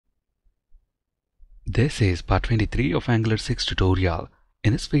This is part 23 of Angular 6 tutorial.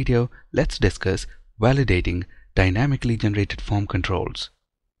 In this video, let's discuss validating dynamically generated form controls.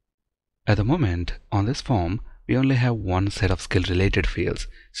 At the moment, on this form, we only have one set of skill-related fields.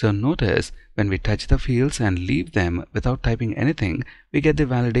 So notice when we touch the fields and leave them without typing anything, we get the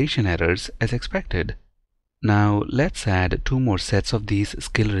validation errors as expected. Now let's add two more sets of these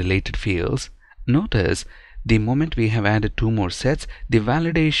skill-related fields. Notice the moment we have added two more sets, the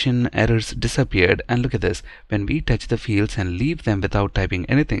validation errors disappeared, and look at this. When we touch the fields and leave them without typing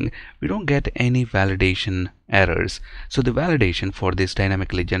anything, we don't get any validation errors. So the validation for these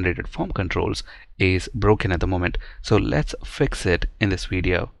dynamically generated form controls is broken at the moment. So let's fix it in this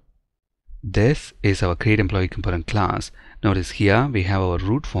video. This is our create employee component class. Notice here we have our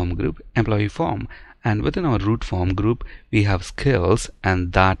root form group, employee form, and within our root form group we have skills,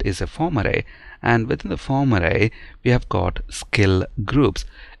 and that is a form array. And within the form array we have got skill groups.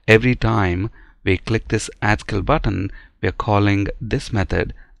 Every time we click this add skill button, we are calling this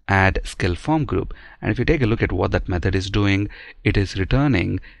method add skill form group, and if you take a look at what that method is doing, it is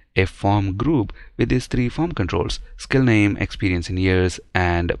returning a form group with these three form controls: skill name, experience in years,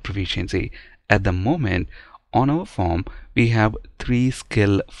 and proficiency. At the moment on our form we have three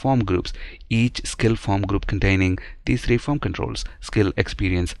skill form groups, each skill form group containing these three form controls: skill,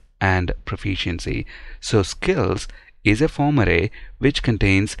 experience, and proficiency. So skills is a form array which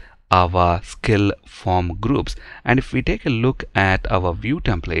contains our skill form groups, and if we take a look at our view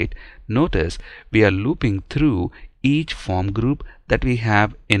template, notice we are looping through each form group that we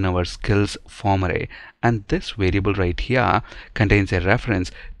have in our skills form array, and this variable right here contains a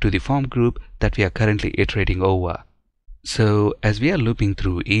reference to the form group that we are currently iterating over. So as we are looping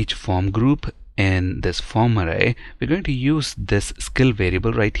through each form group in this form array, we're going to use this skill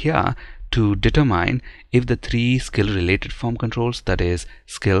variable right here to determine if the three skill related form controls, that is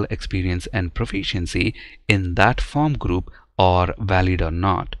skill, experience, and proficiency, in that form group are valid or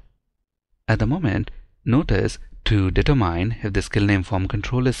not. At the moment, notice to determine if the skill name form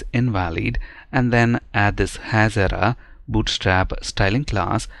control is invalid and then add this has error bootstrap styling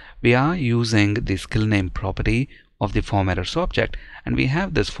class, we are using the skill name property of the form errors object, and we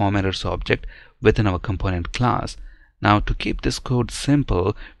have this form errors object within our component class. Now to keep this code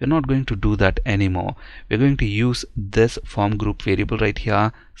simple, we're not going to do that anymore. We're going to use this form group variable right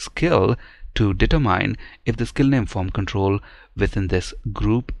here, skill, to determine if the skill name form control within this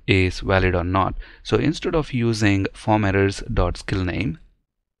group is valid or not. So instead of using form errors dot skill name,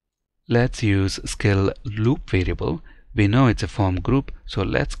 let's use skill loop variable. We know it's a form group, so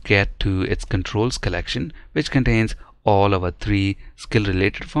let's get to its controls collection, which contains all our three skill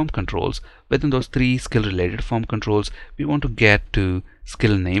related form controls. Within those three skill related form controls, we want to get to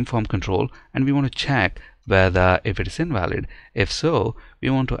skill name form control, and we want to check whether if it is invalid. If so, we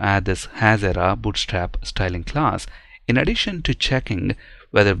want to add this has error bootstrap styling class. In addition to checking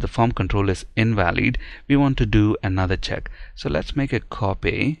whether the form control is invalid, we want to do another check. So let's make a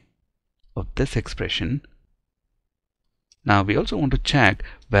copy of this expression. Now we also want to check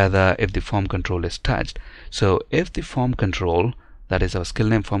whether if the form control is touched. So if the form control, that is our skill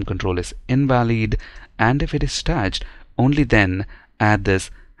name form control, is invalid, and if it is touched, only then add this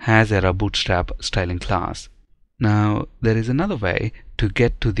has error bootstrap styling class. Now there is another way to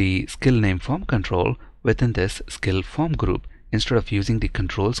get to the skill name form control within this skill form group. Instead of using the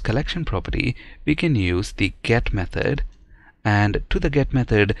controls collection property, we can use the get method, and to the get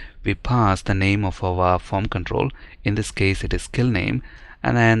method we pass the name of our form control. In this case it is skill name,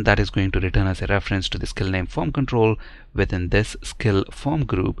 and then that is going to return as a reference to the skill name form control within this skill form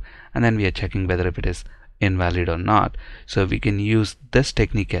group, and then we are checking whether if it is invalid or not. So we can use this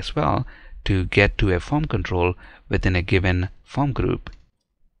technique as well to get to a form control within a given form group.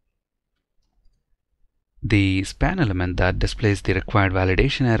 The span element that displays the required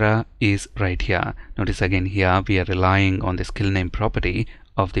validation error is right here. Notice again here we are relying on the skill name property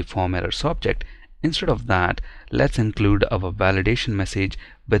of the form errors object. Instead of that, let's include our validation message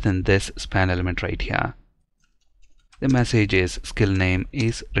within this span element right here. The message is skill name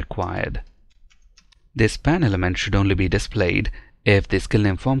is required. This span element should only be displayed if the skill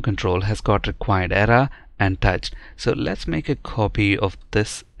name form control has got required error and touched. So let's make a copy of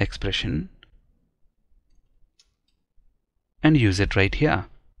this expression and use it right here.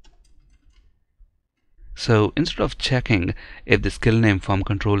 So instead of checking if the skill name form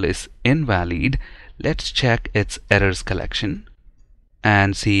control is invalid, let's check its errors collection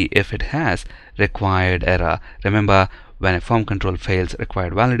and see if it has required error. Remember, when a form control fails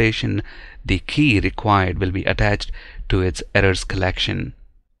required validation, the key required will be attached to its errors collection.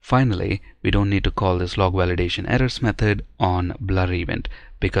 Finally, we don't need to call this log validation errors method on blur event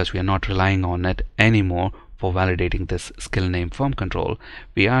because we are not relying on it anymore for validating this skill name form control.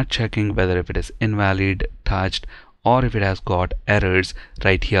 We are checking whether if it is invalid, touched, or if it has got errors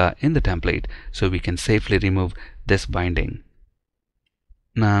right here in the template, so we can safely remove this binding.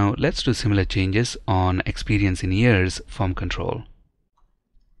 Now let's do similar changes on experience in years form control.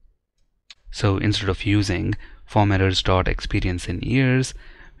 So instead of using form errors.experience in years,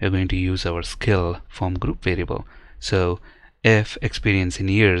 we're going to use our skill form group variable. So if experience in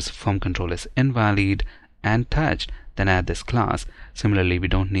years form control is invalid and touched, then add this class. Similarly, we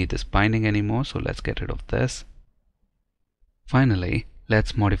don't need this binding anymore, so let's get rid of this. Finally,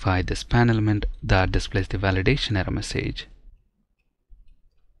 let's modify this span element that displays the validation error message.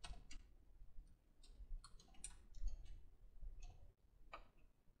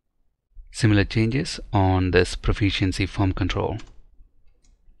 Similar changes on this proficiency form control.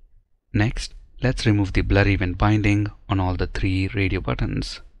 Next, let's remove the blur event binding on all the 3 radio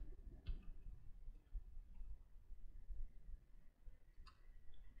buttons.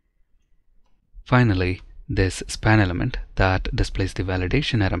 Finally, this span element that displays the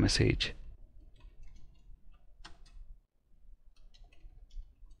validation error message.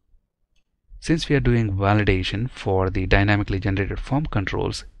 Since we are doing validation for the dynamically generated form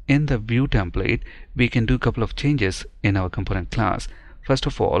controls in the view template, we can do a couple of changes in our component class. First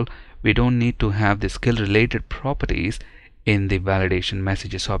of all, we don't need to have the skill related properties in the validation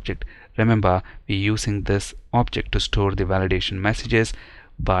messages object. Remember, we're using this object to store the validation messages,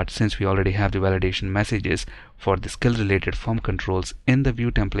 but since we already have the validation messages for the skill related form controls in the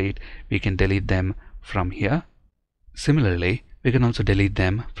view template, we can delete them from here. Similarly, we can also delete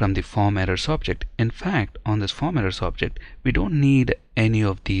them from the form errors object. In fact, on this form errors object, we don't need any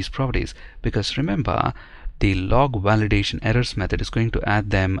of these properties because remember, the log validation errors method is going to add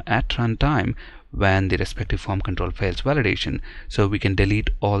them at runtime when the respective form control fails validation. So we can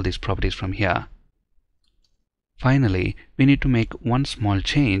delete all these properties from here. Finally, we need to make one small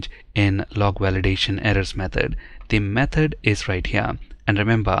change in log validation errors method. The method is right here. And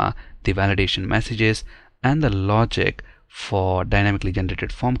remember, the validation messages and the logic for dynamically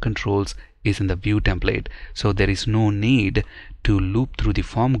generated form controls is in the view template. So there is no need to loop through the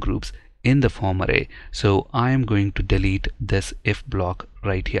form groups in the form array. So I am going to delete this if block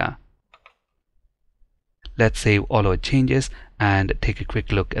right here. Let's save all our changes and take a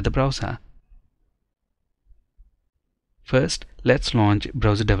quick look at the browser. First, let's launch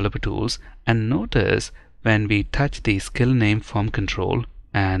Browser Developer Tools and notice when we touch the skill name form control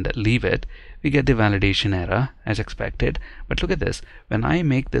and leave it, we get the validation error as expected. But look at this, when I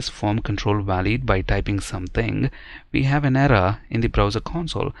make this form control valid by typing something, we have an error in the browser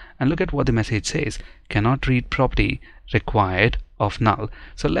console. And look at what the message says, cannot read property required of null.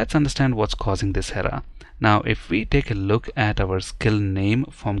 So let's understand what's causing this error. Now if we take a look at our skill name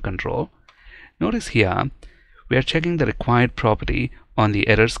form control, notice here we are checking the required property on the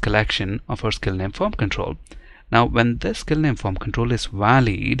errors collection of our skill name form control. Now when this skill name form control is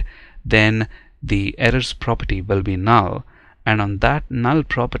valid, then the errors property will be null, and on that null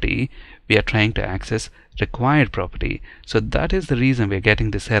property we are trying to access required property. So that is the reason we are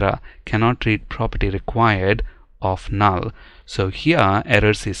getting this error, cannot read property required of null. So here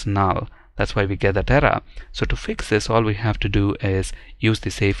errors is null, that's why we get that error. So to fix this, all we have to do is use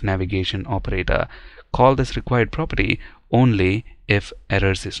the safe navigation operator, call this required property only if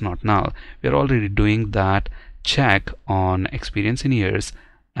errors is not null. We are already doing that check on experience in years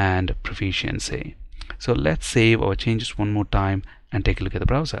and proficiency. So let's save our changes one more time and take a look at the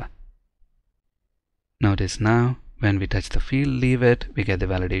browser. Notice now when we touch the field, leave it, we get the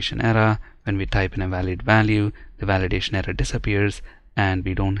validation error. When we type in a valid value, the validation error disappears and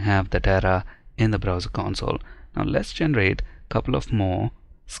we don't have that error in the browser console. Now let's generate a couple of more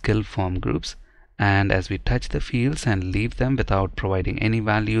skill form groups, and as we touch the fields and leave them without providing any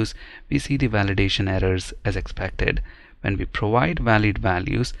values, we see the validation errors as expected. When we provide valid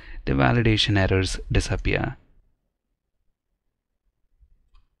values, the validation errors disappear.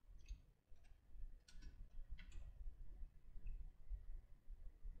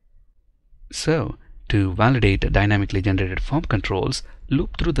 So, to validate dynamically generated form controls,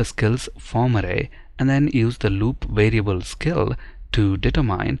 loop through the skills form array and then use the loop variable skill to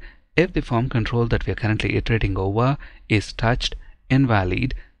determine if the form control that we are currently iterating over is touched,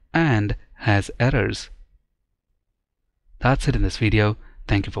 invalid, and has errors. That's it in this video.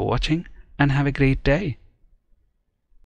 Thank you for watching and have a great day.